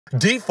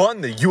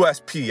Defund the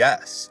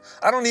USPS.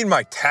 I don't need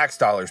my tax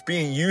dollars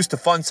being used to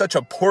fund such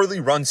a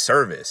poorly run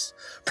service.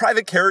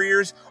 Private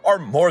carriers are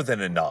more than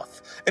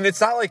enough, and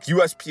it's not like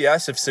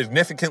USPS is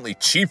significantly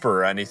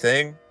cheaper or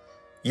anything.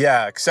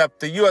 Yeah, except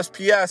the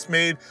USPS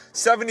made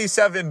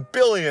 $77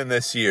 billion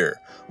this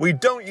year. We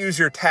don't use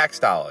your tax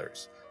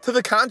dollars. To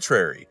the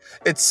contrary,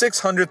 its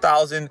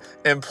 600,000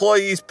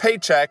 employees'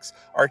 paychecks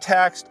are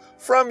taxed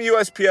from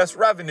USPS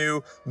revenue,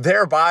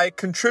 thereby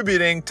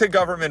contributing to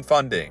government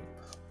funding.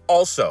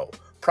 Also,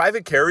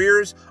 private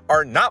carriers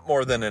are not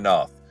more than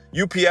enough.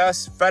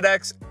 UPS,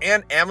 FedEx,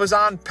 and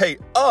Amazon pay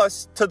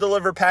us to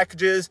deliver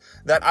packages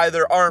that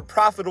either aren't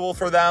profitable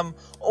for them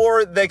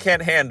or they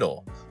can't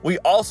handle. We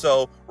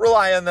also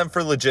rely on them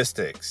for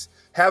logistics.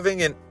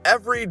 Having an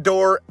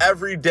every-door,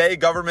 everyday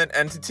government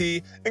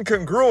entity in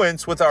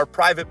congruence with our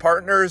private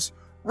partners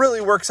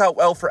really works out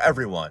well for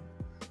everyone.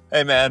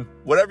 Hey man,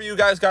 whatever you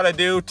guys gotta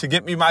do to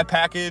get me my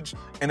package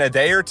in a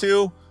day or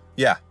two,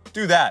 yeah,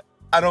 do that.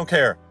 I don't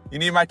care. You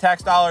need my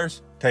tax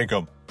dollars? Take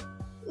them.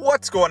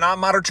 What's going on,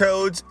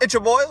 Microchipped? It's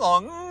your boy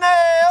Long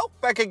Nail,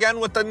 back again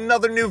with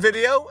another new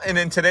video. And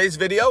in today's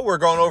video, we're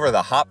going over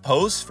the hot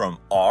posts from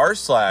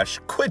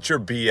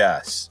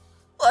r/QuitYourBS.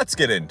 Let's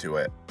get into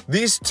it.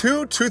 These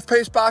two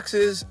toothpaste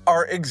boxes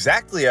are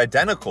exactly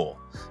identical,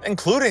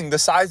 including the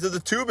size of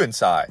the tube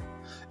inside,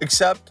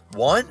 except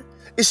one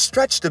is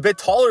stretched a bit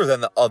taller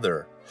than the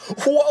other.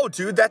 Whoa,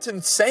 dude, that's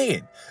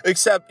insane.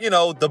 Except,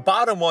 the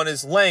bottom one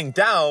is laying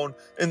down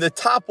and the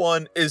top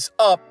one is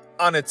up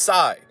on its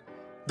side.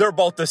 They're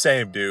both the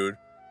same, dude.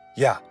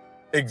 Yeah,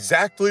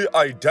 exactly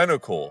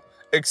identical,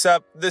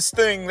 except this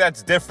thing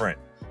that's different.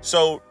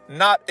 So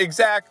not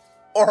exact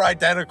or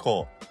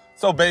identical.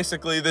 So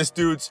basically, this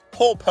dude's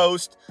whole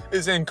post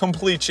is in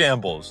complete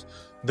shambles.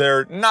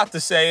 They're not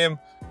the same,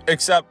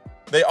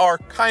 except they are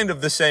kind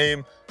of the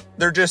same.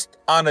 They're just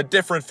on a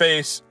different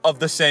face of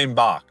the same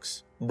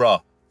box.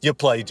 Bruh, you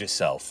played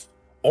yourself.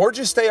 Or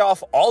just stay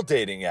off all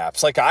dating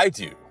apps like I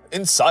do.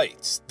 In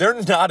sites,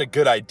 they're not a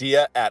good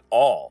idea at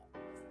all.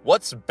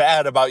 What's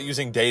bad about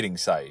using dating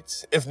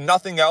sites? If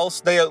nothing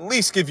else, they at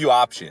least give you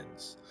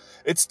options.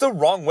 It's the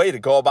wrong way to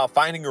go about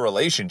finding a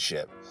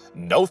relationship.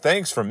 No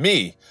thanks from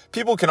me.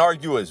 People can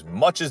argue as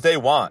much as they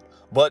want,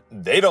 but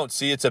they don't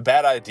see it's a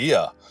bad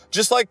idea.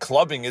 Just like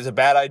clubbing is a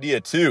bad idea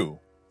too.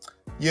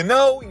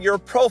 Your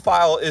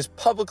profile is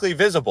publicly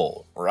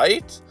visible,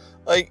 right?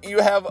 Like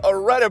you have a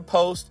Reddit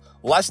post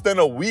less than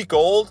a week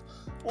old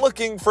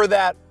looking for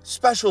that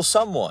special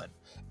someone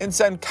and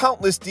send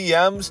countless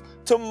DMs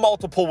to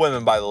multiple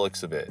women by the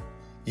looks of it.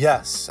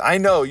 Yes, I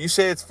know you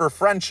say it's for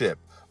friendship,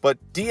 but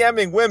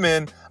DMing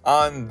women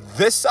on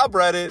this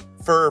subreddit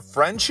for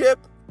friendship?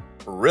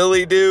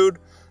 Really, dude?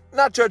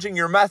 Not judging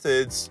your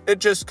methods, it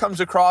just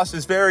comes across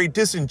as very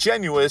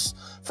disingenuous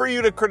for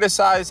you to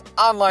criticize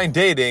online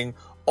dating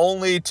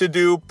only to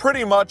do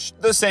pretty much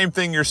the same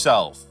thing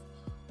yourself.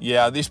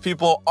 Yeah, these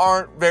people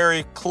aren't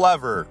very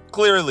clever,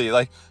 clearly.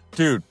 Like,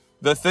 dude,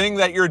 the thing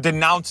that you're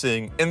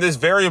denouncing in this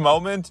very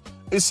moment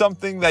is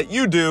something that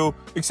you do,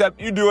 except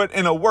you do it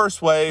in a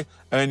worse way,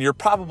 and you're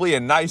probably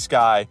a nice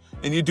guy,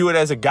 and you do it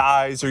as a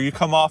guise, or you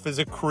come off as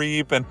a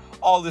creep, and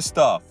all this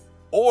stuff.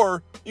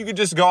 Or you could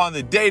just go on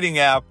the dating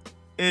app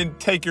and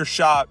take your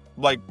shot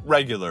like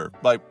regular.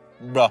 Like,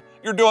 bruh,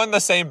 you're doing the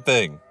same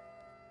thing.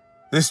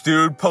 This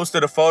dude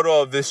posted a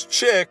photo of this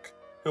chick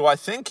who I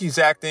think he's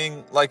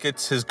acting like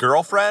it's his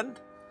girlfriend.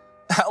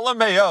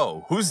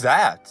 LMAO, who's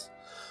that?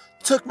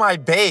 Took my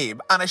babe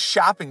on a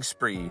shopping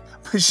spree,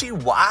 but she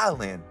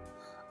wildin'.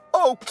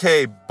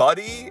 Okay,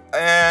 buddy.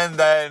 And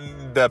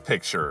then the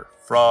picture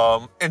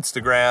from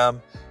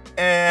Instagram,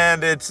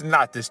 and it's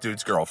not this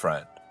dude's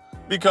girlfriend.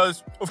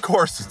 Because, of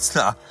course, it's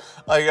not.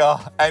 Like,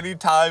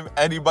 anytime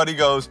anybody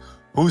goes,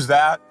 who's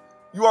that?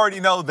 You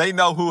already know they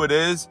know who it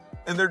is,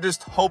 and they're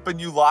just hoping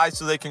you lie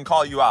so they can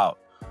call you out.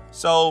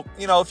 So,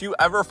 if you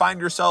ever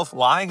find yourself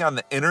lying on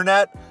the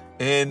internet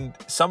and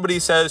somebody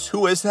says,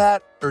 who is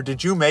that? Or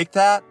did you make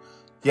that?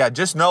 Yeah,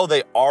 just know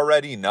they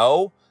already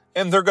know,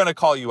 and they're going to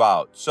call you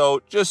out.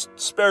 So just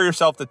spare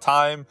yourself the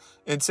time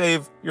and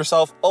save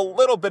yourself a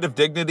little bit of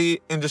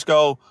dignity and just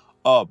go,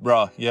 oh,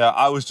 bruh, yeah,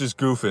 I was just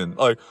goofing.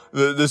 Like,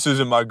 this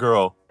isn't my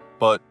girl.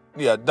 But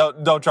yeah,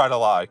 don't try to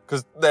lie,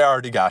 because they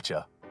already got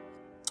you.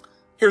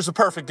 Here's a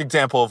perfect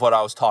example of what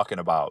I was talking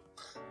about.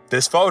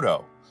 This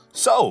photo.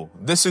 So,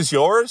 this is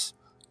yours?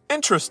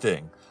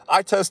 Interesting.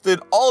 I tested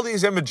all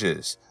these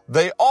images.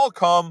 They all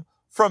come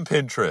from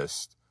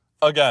Pinterest.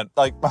 Again,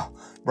 like,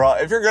 bro,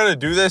 if you're gonna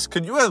do this,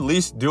 could you at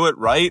least do it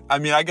right? I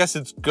mean, I guess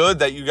it's good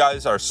that you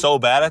guys are so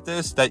bad at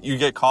this that you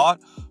get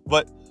caught,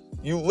 but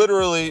you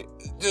literally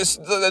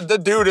just, the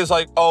dude is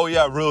like, oh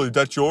yeah, really,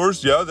 that's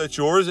yours? Yeah, that's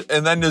yours.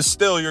 And then just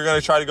still, you're gonna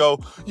try to go,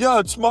 yeah,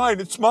 it's mine,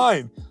 it's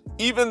mine.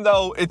 Even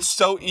though it's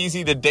so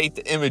easy to date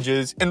the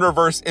images in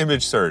reverse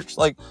image search.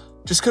 Like,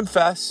 just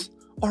confess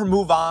or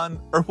move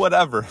on or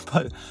whatever,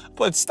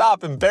 but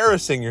stop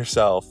embarrassing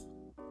yourself.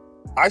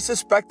 I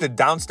suspect the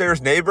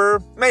downstairs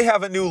neighbor may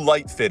have a new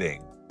light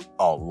fitting.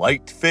 A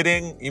light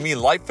fitting? You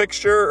mean light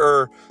fixture?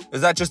 Or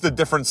is that just a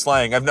different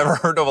slang? I've never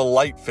heard of a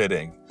light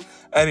fitting.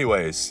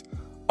 Anyways,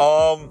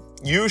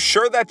 you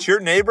sure that's your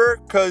neighbor?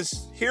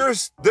 Because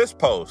here's this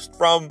post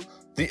from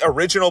the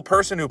original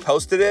person who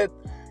posted it.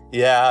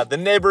 Yeah, the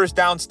neighbors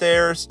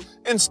downstairs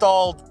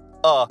installed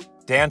a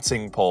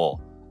dancing pole.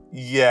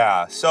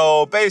 Yeah,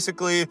 so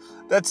basically,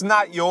 that's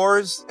not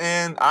yours,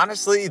 and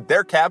honestly,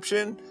 their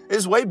caption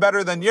is way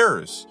better than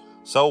yours.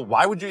 So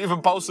why would you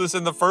even post this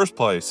in the first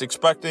place,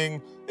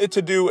 expecting it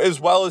to do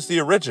as well as the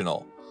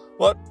original?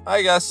 But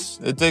I guess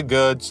it did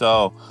good,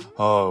 so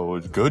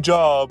good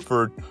job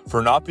for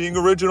not being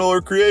original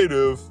or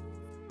creative.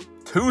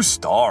 2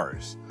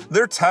 stars.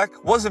 Their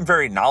tech wasn't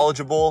very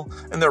knowledgeable,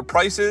 and their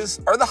prices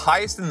are the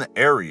highest in the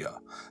area.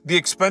 The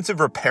expensive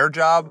repair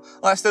job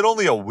lasted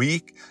only a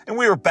week, and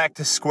we were back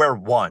to square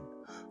one.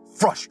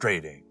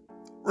 Frustrating.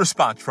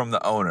 Response from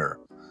the owner.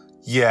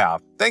 Yeah,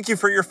 thank you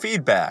for your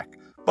feedback,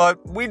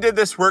 but we did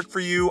this work for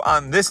you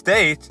on this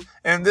date,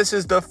 and this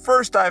is the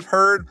first I've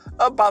heard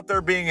about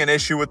there being an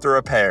issue with the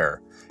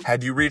repair.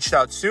 Had you reached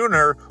out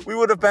sooner, we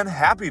would have been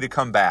happy to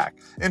come back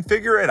and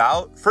figure it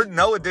out for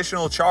no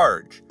additional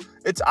charge.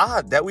 It's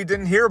odd that we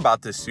didn't hear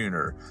about this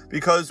sooner,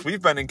 because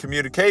we've been in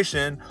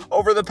communication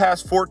over the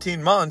past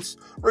 14 months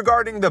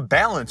regarding the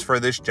balance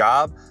for this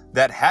job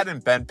that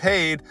hadn't been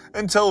paid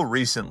until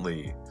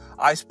recently.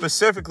 I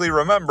specifically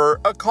remember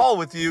a call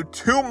with you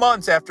 2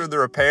 months after the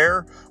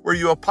repair where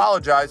you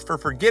apologized for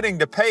forgetting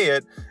to pay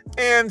it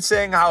and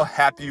saying how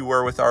happy you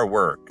were with our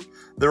work.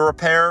 The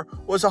repair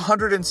was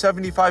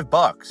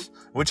 $175,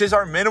 which is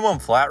our minimum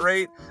flat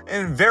rate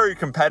and very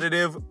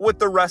competitive with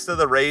the rest of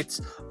the rates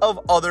of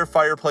other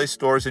fireplace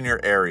stores in your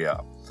area.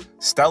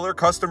 Stellar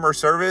customer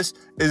service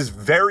is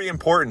very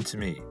important to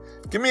me.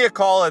 Give me a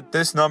call at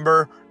this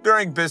number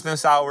during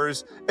business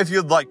hours if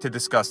you'd like to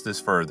discuss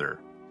this further.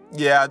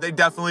 Yeah, they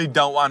definitely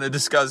don't want to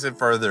discuss it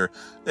further.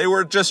 They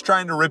were just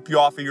trying to rip you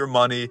off of your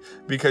money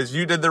because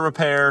you did the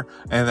repair,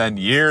 and then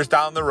years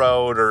down the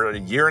road, or a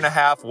year and a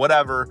half,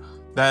 whatever,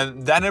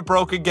 then it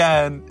broke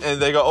again,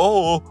 and they go,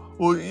 oh,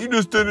 well, you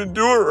just didn't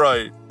do it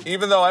right.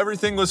 Even though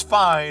everything was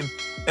fine,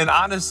 and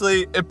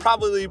honestly, it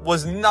probably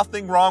was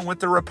nothing wrong with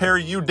the repair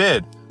you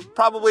did.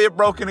 Probably it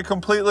broke in a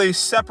completely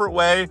separate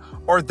way,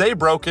 or they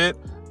broke it,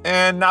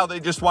 and now they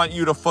just want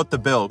you to foot the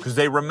bill because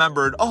they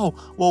remembered, oh,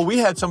 well, we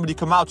had somebody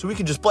come out, so we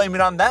can just blame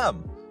it on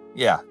them.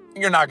 Yeah,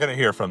 you're not going to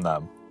hear from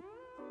them.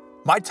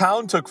 My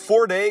town took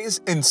 4 days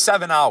and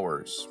 7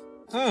 hours.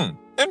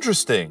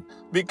 Interesting,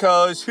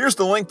 because here's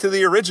the link to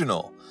the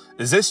original.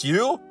 Is this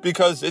you?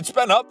 Because it's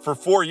been up for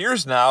 4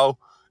 years now.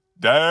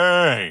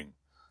 Dang.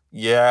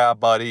 Yeah,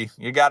 buddy,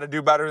 you got to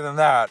do better than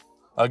that.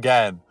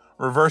 Again,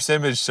 reverse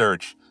image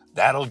search.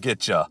 That'll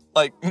get you.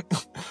 Like,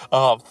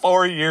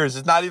 4 years.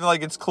 It's not even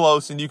like it's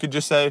close, and you could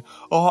just say,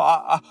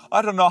 oh,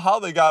 I don't know how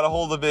they got a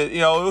hold of it. You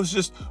know,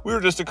 we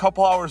were just a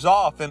couple hours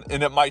off, and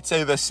it might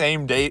say the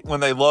same date when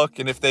they look,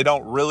 and if they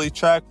don't really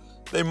check,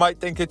 they might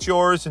think it's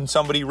yours and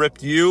somebody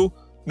ripped you.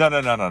 No.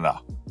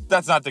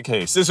 That's not the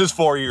case. This is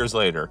 4 years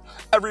later.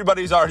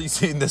 Everybody's already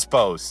seen this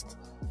post.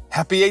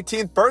 Happy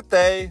 18th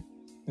birthday.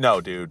 No,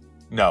 dude.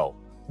 No.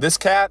 This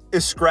cat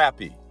is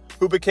Scrappy,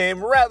 who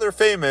became rather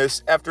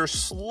famous after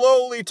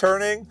slowly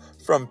turning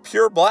from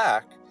pure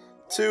black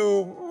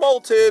to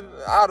molted,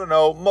 I don't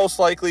know, most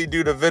likely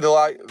due to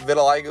vitiligo,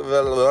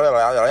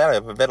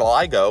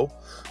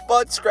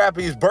 but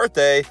Scrappy's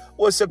birthday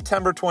was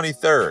September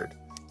 23rd.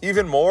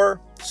 Even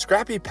more,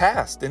 Scrappy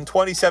passed in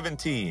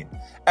 2017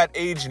 at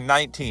age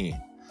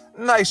 19.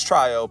 Nice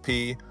try, OP,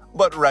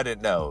 but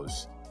Reddit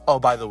knows. Oh,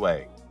 by the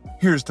way,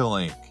 here's the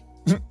link.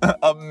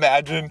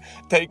 Imagine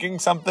taking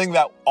something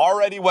that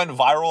already went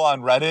viral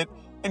on Reddit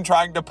and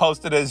trying to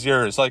post it as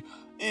yours. Like,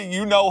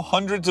 you know,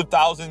 hundreds of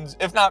thousands,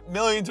 if not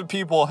millions of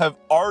people have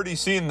already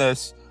seen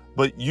this,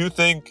 but you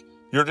think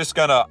you're just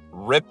gonna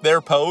rip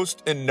their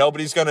post and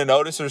nobody's gonna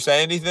notice or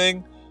say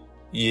anything?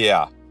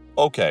 Yeah,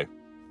 okay.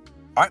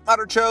 All right,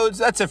 Microchipped,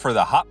 that's it for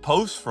the hot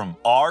post from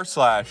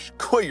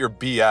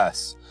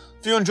r/QuitYourBS.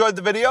 If you enjoyed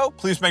the video,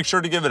 please make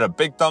sure to give it a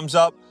big thumbs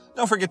up.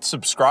 Don't forget to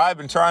subscribe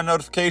and turn on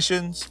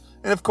notifications.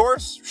 And of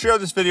course, share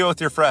this video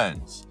with your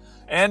friends.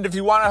 And if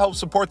you want to help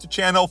support the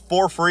channel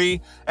for free,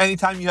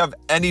 anytime you have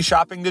any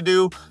shopping to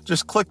do,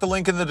 just click the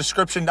link in the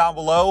description down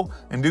below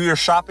and do your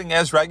shopping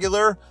as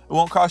regular. It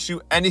won't cost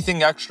you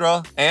anything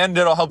extra, and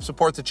it'll help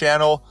support the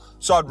channel,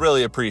 so I'd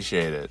really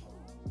appreciate it.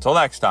 Until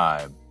next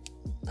time,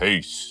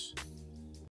 peace.